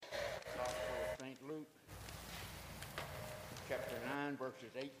chapter 9, verses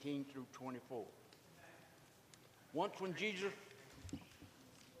 18 through 24. Once when Jesus...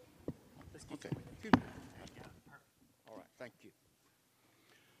 Okay. All right, thank you.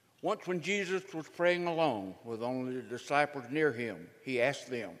 Once when Jesus was praying alone with only the disciples near him, he asked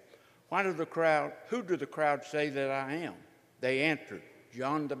them, who do the crowd say that I am? They answered,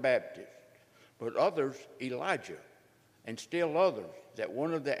 John the Baptist, but others, Elijah, and still others, that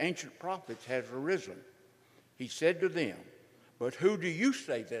one of the ancient prophets has arisen. He said to them, but who do you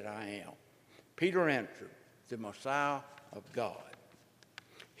say that I am? Peter answered, the Messiah of God.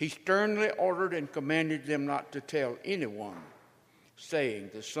 He sternly ordered and commanded them not to tell anyone,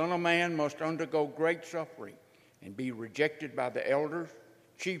 saying, the Son of Man must undergo great suffering and be rejected by the elders,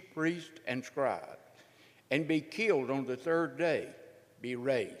 chief priests, and scribes, and be killed on the third day, be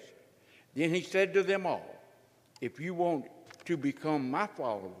raised. Then he said to them all, if you want to become my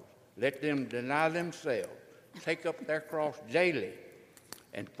followers, let them deny themselves, take up their cross daily,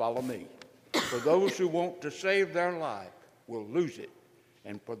 and follow me. For those who want to save their life will lose it,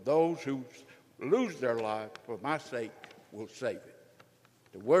 and for those who lose their life for my sake will save it.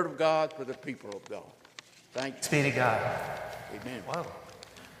 The word of God for the people of God. Thanks be to God. Amen. Whoa.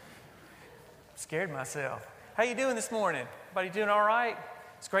 Scared myself. How you doing this morning? Everybody doing all right?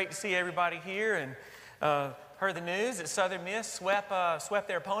 It's great to see everybody here, and heard the news that Southern Miss swept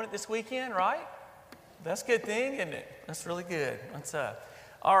their opponent this weekend, right? That's a good thing, isn't it? That's really good. What's up?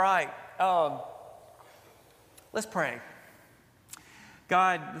 All right. Let's pray.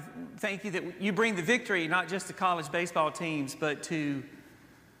 God, thank you that you bring the victory not just to college baseball teams, but to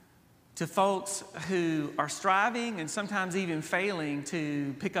folks who are striving and sometimes even failing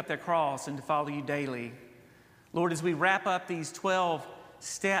to pick up their cross and to follow you daily. Lord, as we wrap up these 12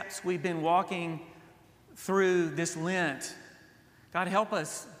 steps we've been walking through this Lent, God, help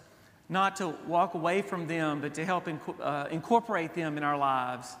us not to walk away from them, but to help incorporate them in our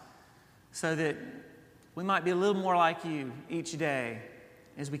lives so that we might be a little more like you each day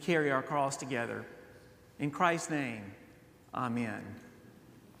as we carry our cross together. In Christ's name, amen.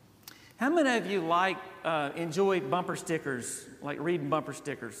 How many of you enjoy bumper stickers, like reading bumper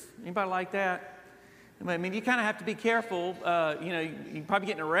stickers? Anybody like that? I mean, you kind of have to be careful. You probably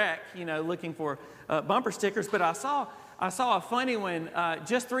get in a wreck, looking for bumper stickers. But I saw a funny one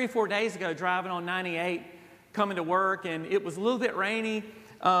just 3 or 4 days ago, driving on 98, coming to work, and it was a little bit rainy,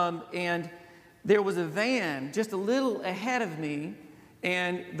 and there was a van just a little ahead of me,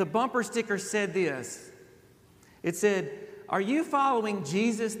 and the bumper sticker said this. It said, "Are you following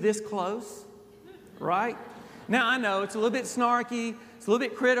Jesus this close?" Right? Now, I know it's a little bit snarky, it's a little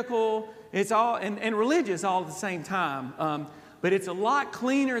bit critical, it's all and religious all at the same time. But it's a lot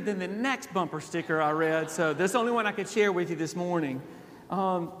cleaner than the next bumper sticker I read, so that's the only one I could share with you this morning.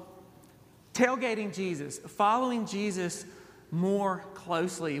 Tailgating Jesus, following Jesus more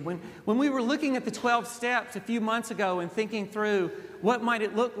closely. When we were looking at the 12 steps a few months ago and thinking through what might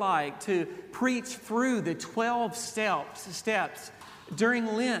it look like to preach through the 12 steps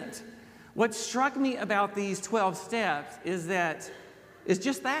during Lent, what struck me about these 12 steps is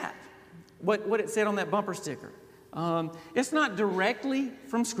just that, what it said on that bumper sticker. It's not directly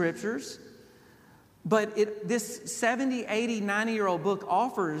from scriptures, but this 70, 80, 90-year-old book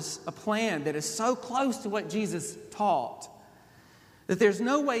offers a plan that is so close to what Jesus taught that there's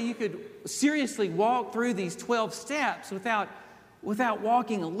no way you could seriously walk through these 12 steps without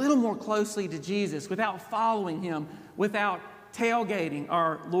walking a little more closely to Jesus, without following him, without tailgating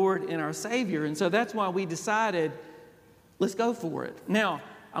our Lord and our Savior. And so that's why we decided, let's go for it. Now,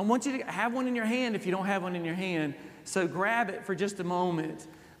 I want you to have one in your hand if you don't have one in your hand. So grab it for just a moment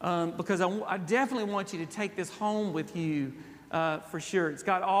because I definitely want you to take this home with you for sure. It's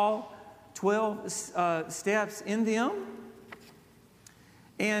got all 12 steps in them.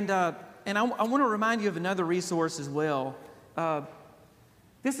 And I want to remind you of another resource as well.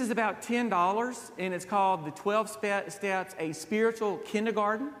 This is about $10, and it's called The 12 Steps, A Spiritual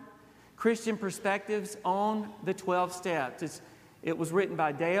Kindergarten, Christian Perspectives on the 12 Steps. It was written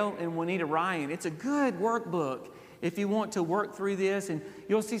by Dale and Juanita Ryan. It's a good workbook if you want to work through this, and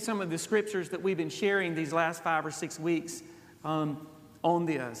you'll see some of the scriptures that we've been sharing these last 5 or 6 weeks on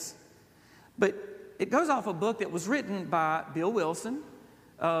this. But it goes off a book that was written by Bill Wilson,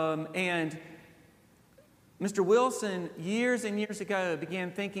 and Mr. Wilson, years and years ago,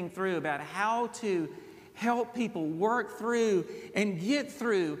 began thinking through about how to help people work through and get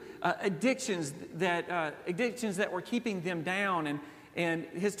through addictions that were keeping them down. And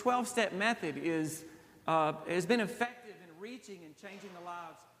his 12-step method has been effective in reaching and changing the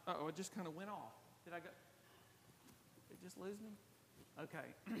lives. Uh-oh, it just kind of went off. Did it just lose me?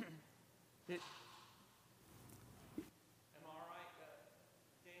 Okay. Am I all right?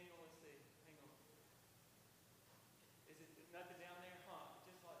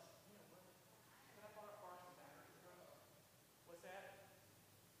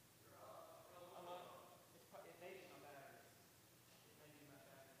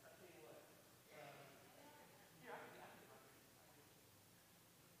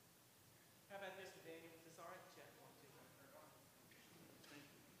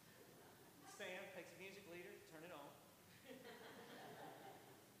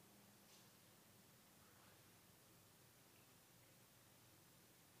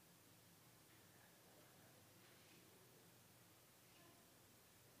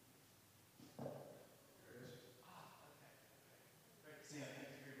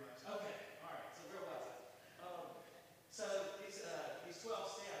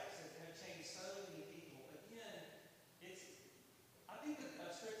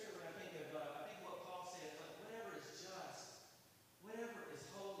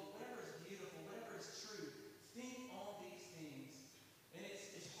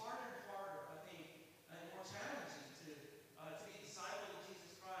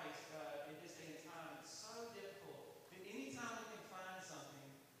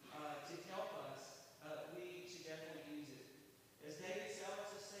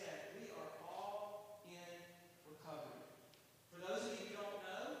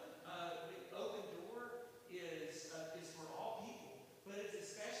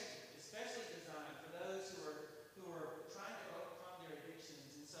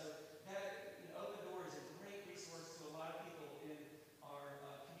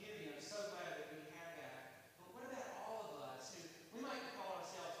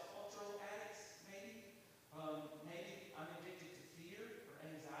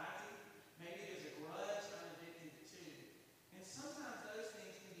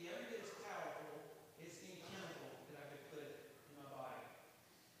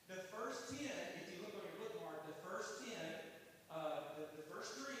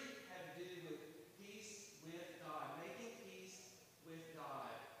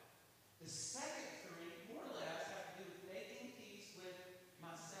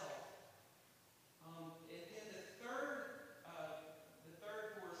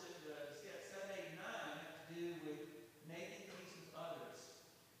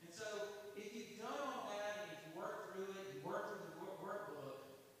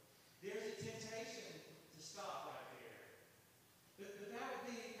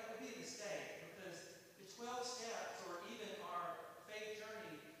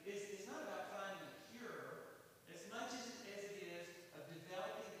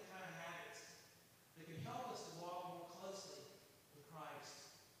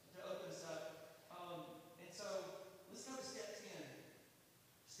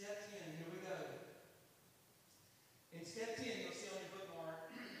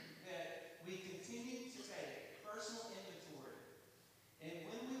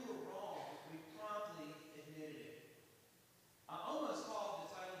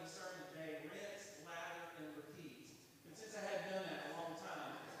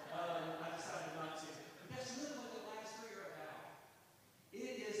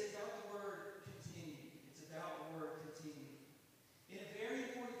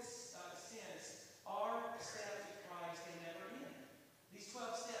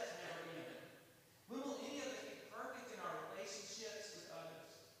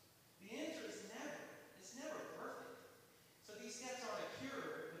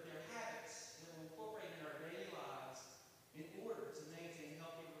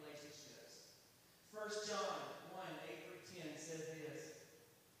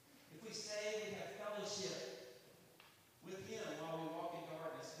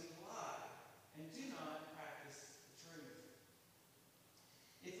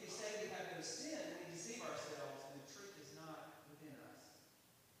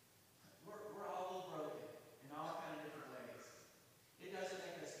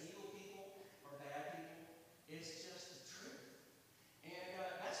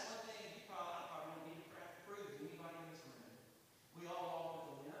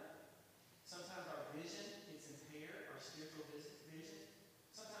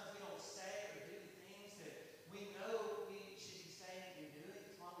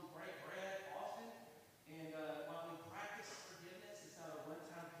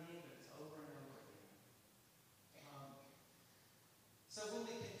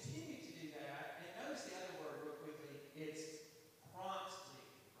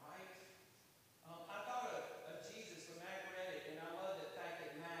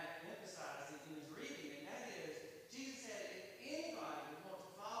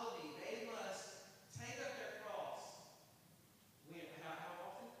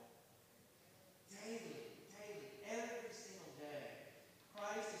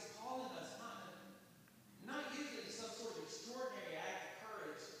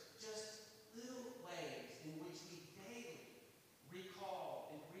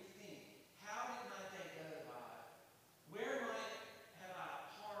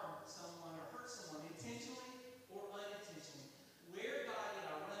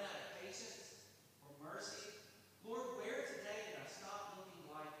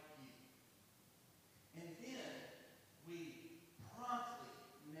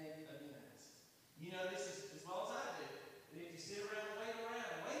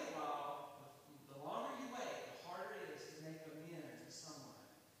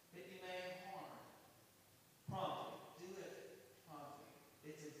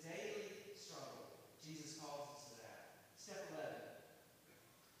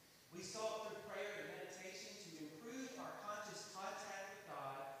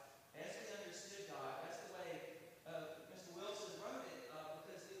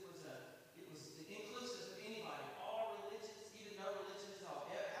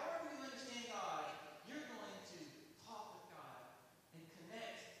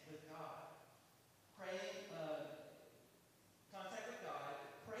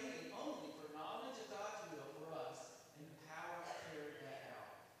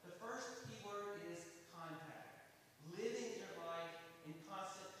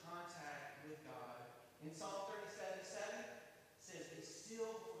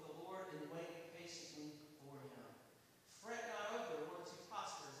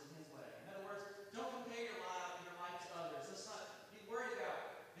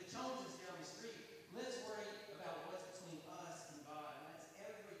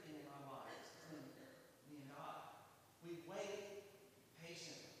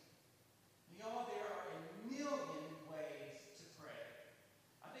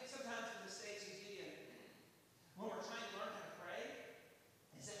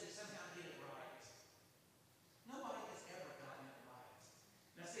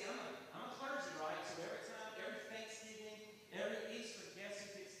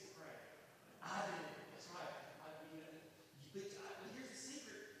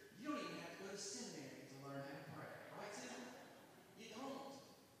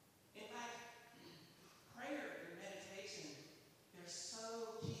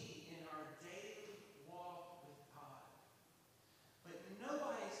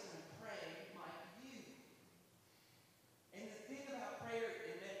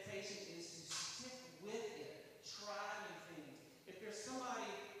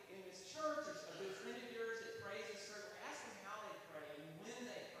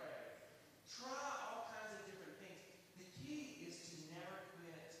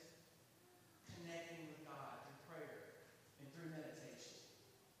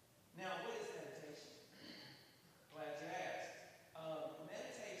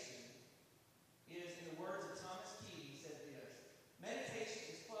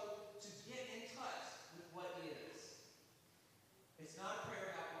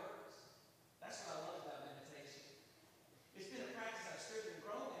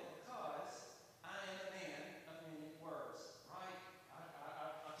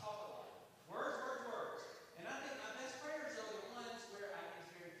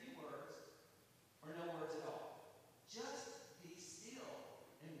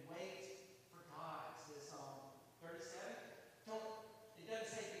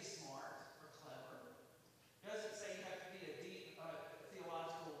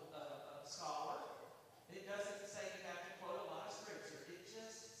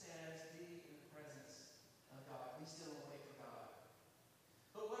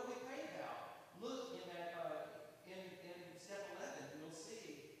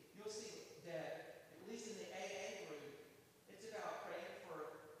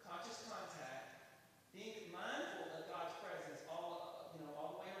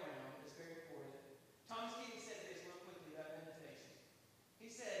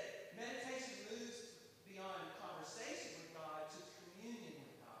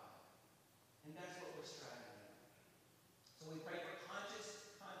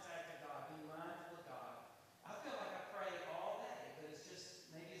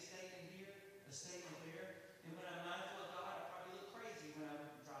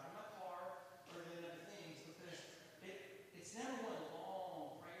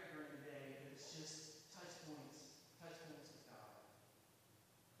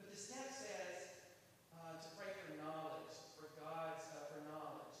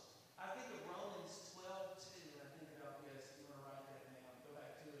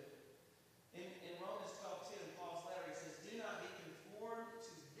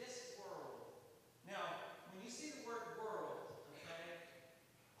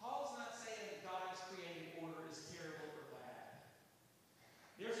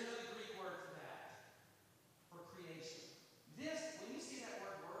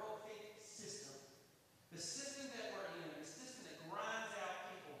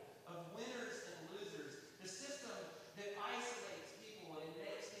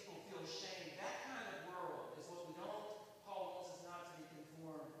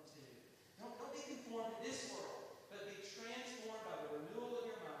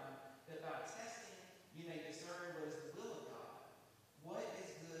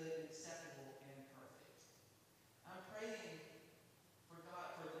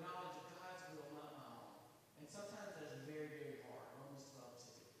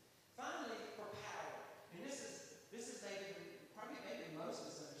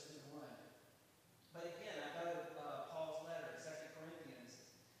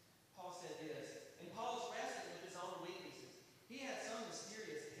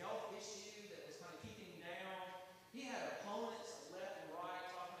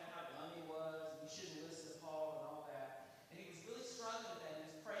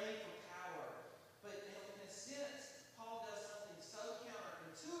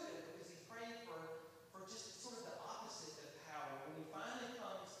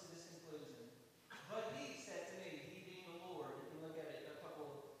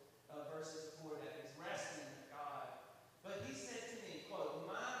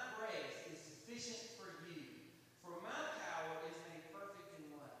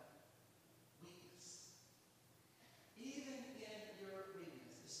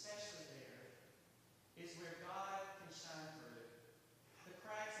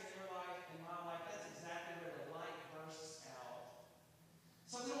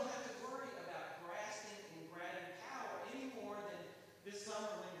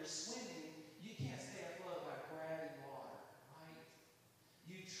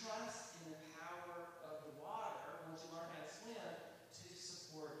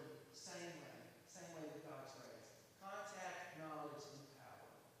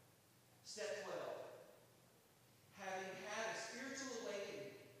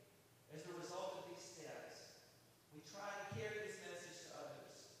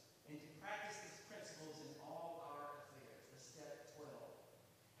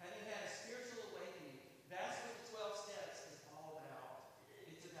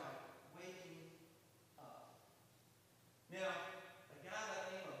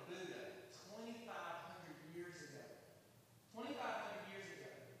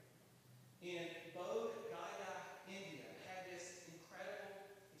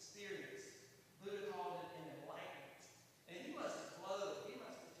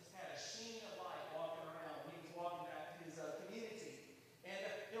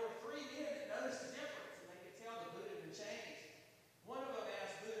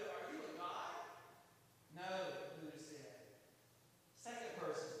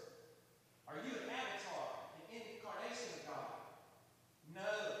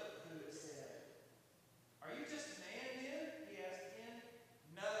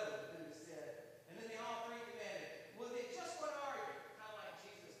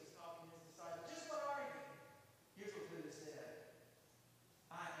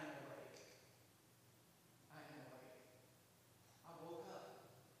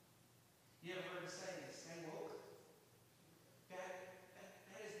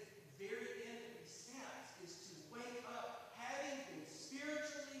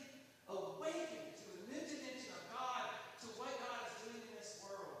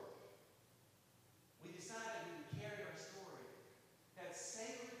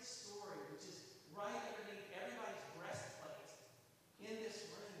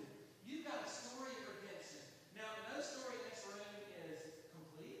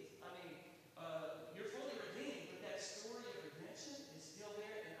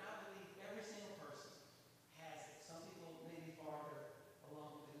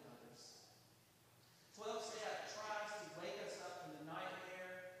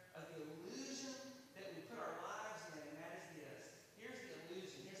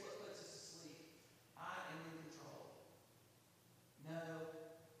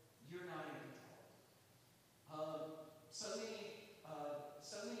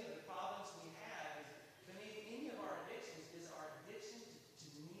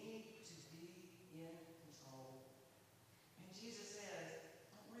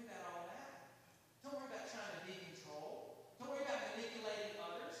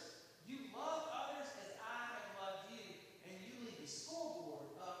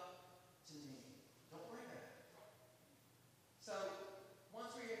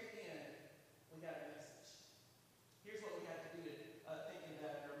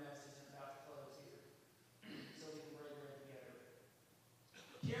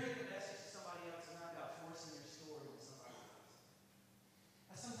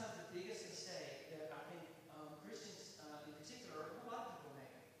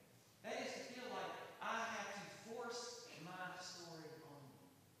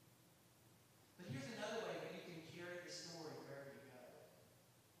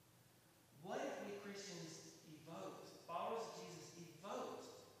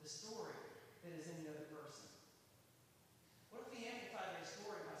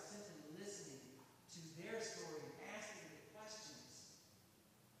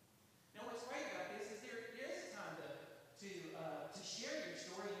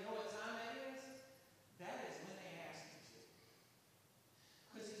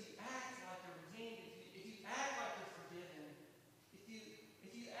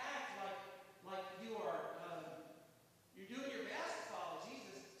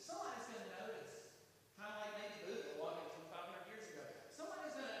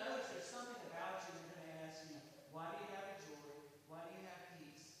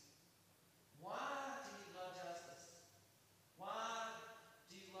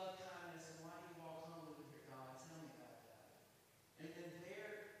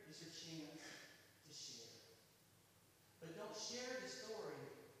 don't share the story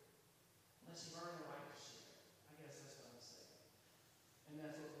unless you've earned the right to share it. I guess that's what I'm saying. And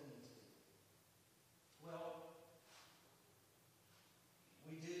that's what we need to do. Well,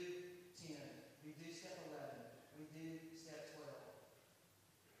 we do 10, we do step 11, we do step 12.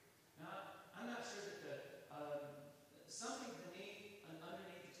 Now, I'm not sure that something beneath and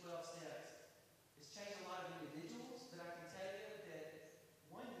underneath the 12 steps has changed a lot of individuals, but I can tell you that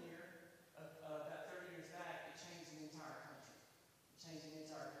one year, about 30 years back, it changed the entire country.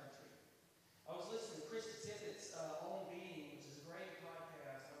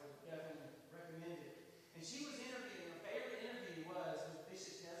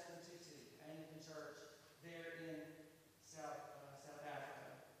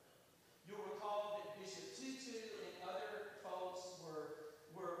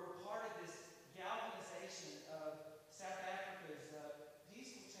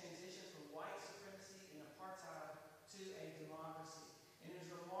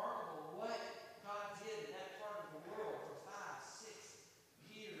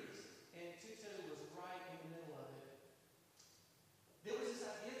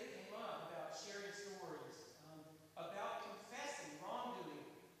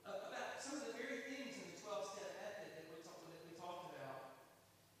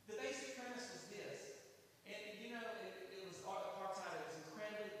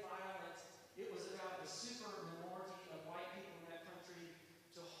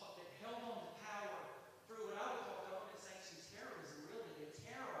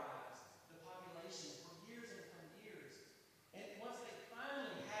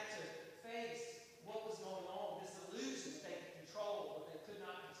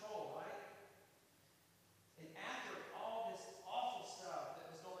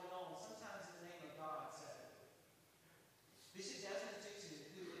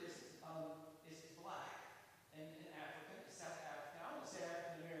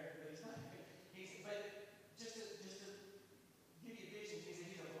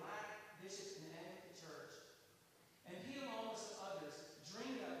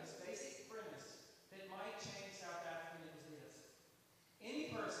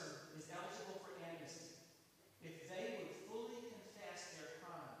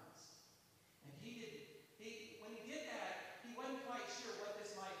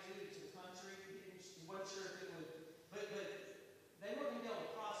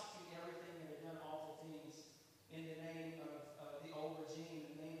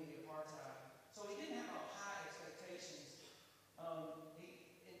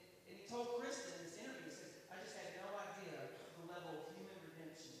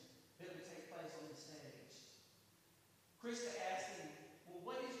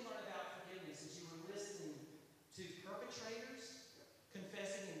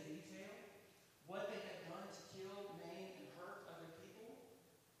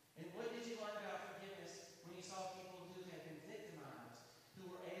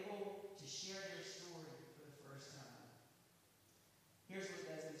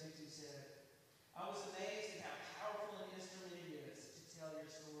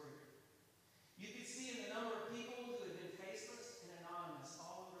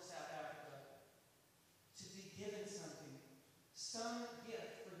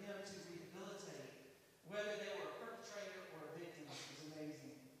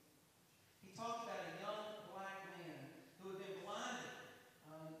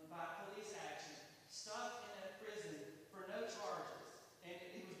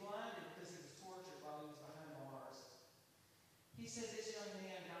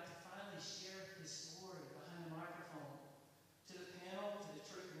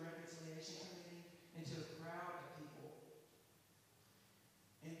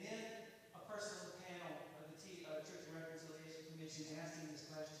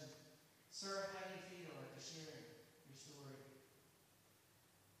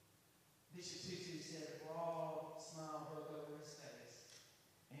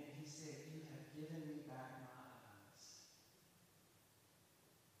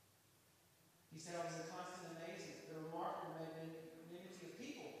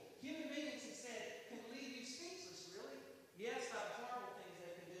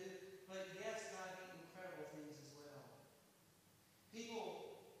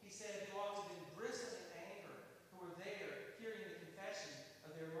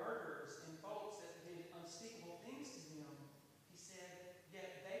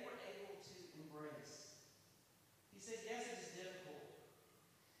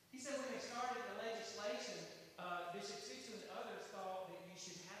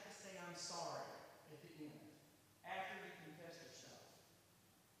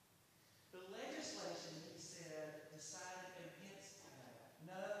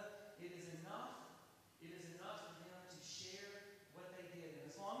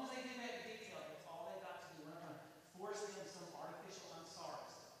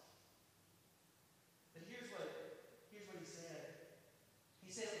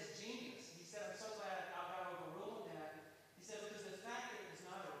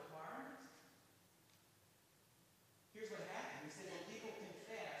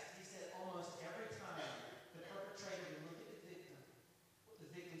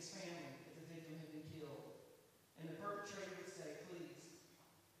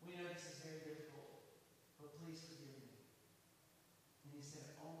 he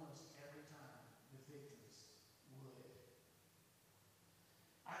said almost every time the victims would.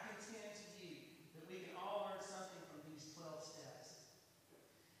 I contend to you that we can all learn something from these 12 steps.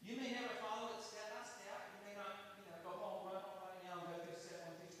 You may never follow it step by step. You may not, go home, run home right now, and go through step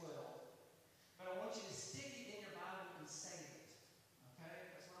 1 through 12. But I want you to stick it in your Bible and save it.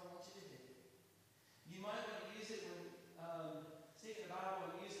 Okay? That's what I want you to do. You might want to use it when, stick in the Bible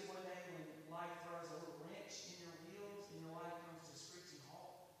and use it one day when life throws a little wrench in your wheels and your life comes to a screeching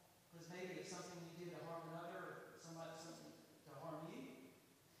halt. Because maybe it's something you did to harm another or something to harm you.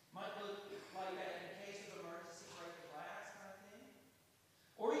 Might look like that in case of emergency, break the glass kind of thing.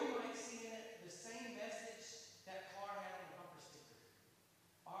 Or you might see in it the same message that car had on the bumper sticker.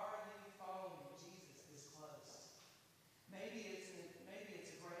 Are you following Jesus is close? Maybe it's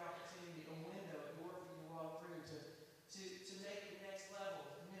a great opportunity, a window, a door for you to walk through to make the next level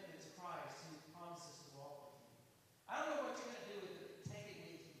of commitment to Christ who promises to walk with you. I don't know what you're going to do with it. Take it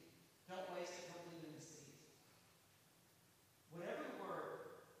with you. Don't waste it. Don't leave it in the seat. Whatever the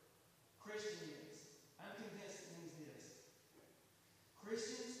word Christian is, I'm convinced it means this.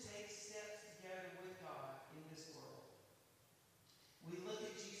 Christians take steps together with God in this world. We look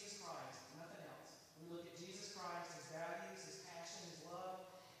at Jesus Christ, nothing else. We look at Jesus Christ, his values, his passion, his love,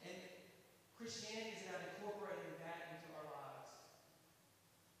 and Christianity is about incorporating that into our lives.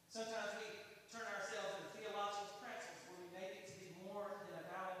 Sometimes we turn ourselves into theological pretzels where we make it to be more than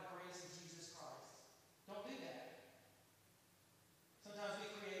about the grace of Jesus Christ. Don't do that. Sometimes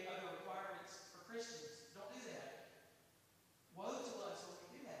we create other requirements for Christians. Don't do that. Woe to us when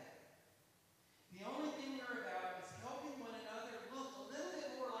we do that. The only thing we're about is helping one another look a little bit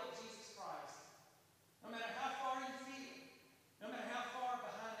more like Jesus Christ. No matter how far you feel, no matter how far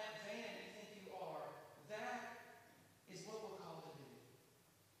behind that van you think you are, that is what we're called to do.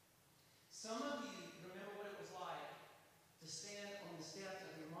 Some of you remember what it was like to stand on the steps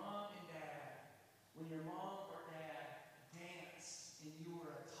of your mom and dad when your mom or dad danced and you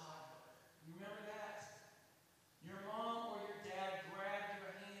were a toddler. You remember that? Your mom or your dad grabbed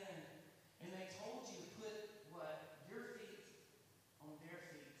your hand and they told you to put your feet on their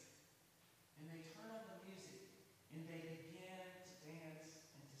feet. And they turn on the music and they begin to dance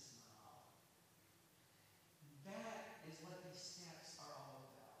and to smile. That is what these steps are all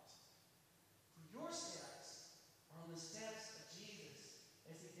about. For your steps are on the steps of Jesus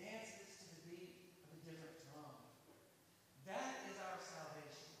as he dances to the beat of a different drum. That is our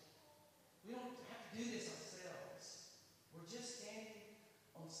salvation. We don't have to do this ourselves. We're just standing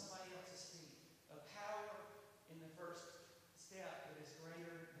on somebody else's feet. A power in the first step that is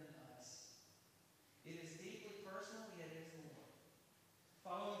greater than us. It is deeply personal, yet it is more.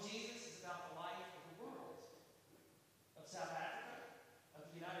 Following Jesus is about the life of the world, of South Africa, of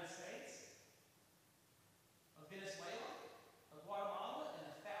the United States, of Venezuela, of Guatemala,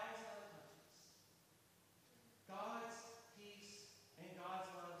 and 1,000 other countries. God's peace and God's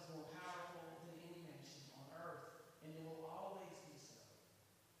love is more powerful than any nation on earth, and it will always be so.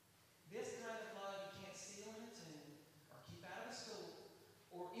 This kind of love you can't seal in a tomb or keep out of a school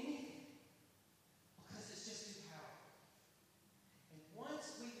or anything because it's just too powerful. And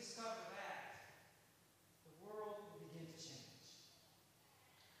once we discover that, the world will begin to change.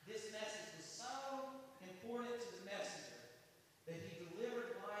 This message was so important to the messenger that he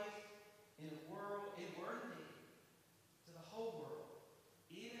delivered life in word and deed to the whole world,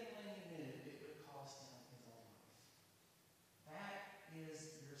 even when he knew it would cost him his own life. That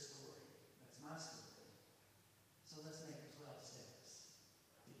is your story. That's my story. So let's make the 12 steps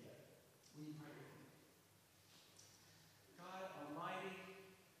together. Will you pray with me? God Almighty,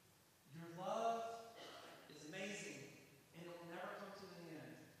 your love is amazing, and it will never come to an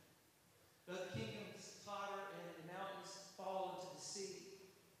end. Though the kingdoms totter and the mountains fall into the sea,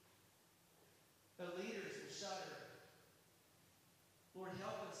 the leaders will shudder. Lord,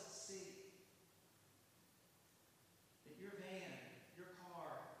 help us to see that your van, your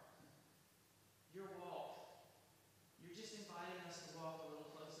car, your walk, you're just inviting us to walk a little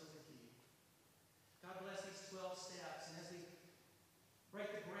closer with you. God bless these 12 steps, and as we break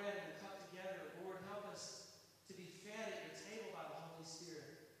the bread and the cup together, Lord, help us to be fed at your table by the Holy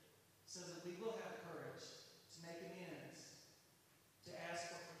Spirit so that we will have courage to make amends, to ask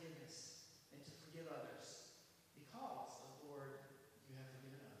for forgiveness, and to forgive others because of the Lord you have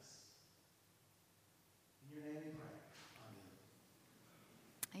forgiven us. In your name we pray.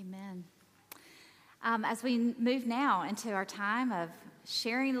 Amen. As we move now into our time of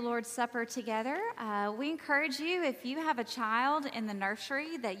sharing the Lord's Supper together, we encourage you, if you have a child in the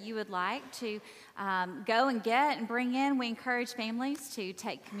nursery that you would like to go and get and bring in, we encourage families to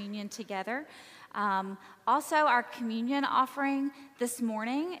take communion together. Also, our communion offering this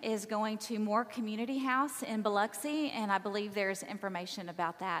morning is going to Moore Community House in Biloxi, and I believe there's information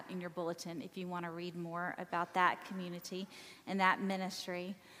about that in your bulletin if you want to read more about that community and that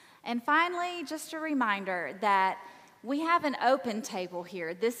ministry. And finally, just a reminder that we have an open table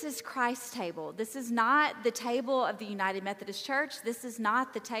here. This is Christ's table. This is not the table of the United Methodist Church. This is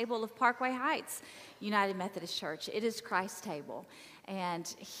not the table of Parkway Heights United Methodist Church. It is Christ's table, and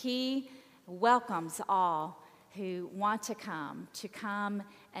He welcomes all who want to come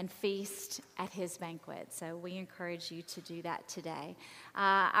and feast at His banquet. So we encourage you to do that today.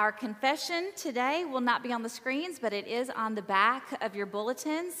 Our confession today will not be on the screens, but it is on the back of your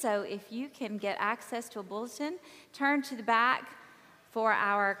bulletin. So if you can get access to a bulletin, turn to the back for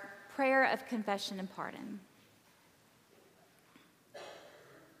our prayer of confession and pardon.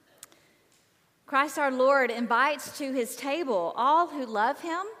 Christ our Lord invites to His table all who love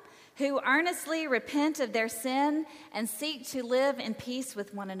Him, who earnestly repent of their sin and seek to live in peace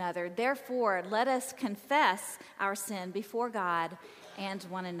with one another. Therefore, let us confess our sin before God and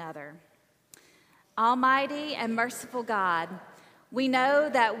one another. Almighty and merciful God, we know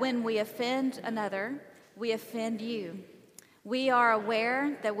that when we offend another, we offend you. We are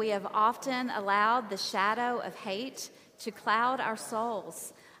aware that we have often allowed the shadow of hate to cloud our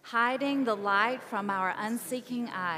souls, hiding the light from our unseeking eyes.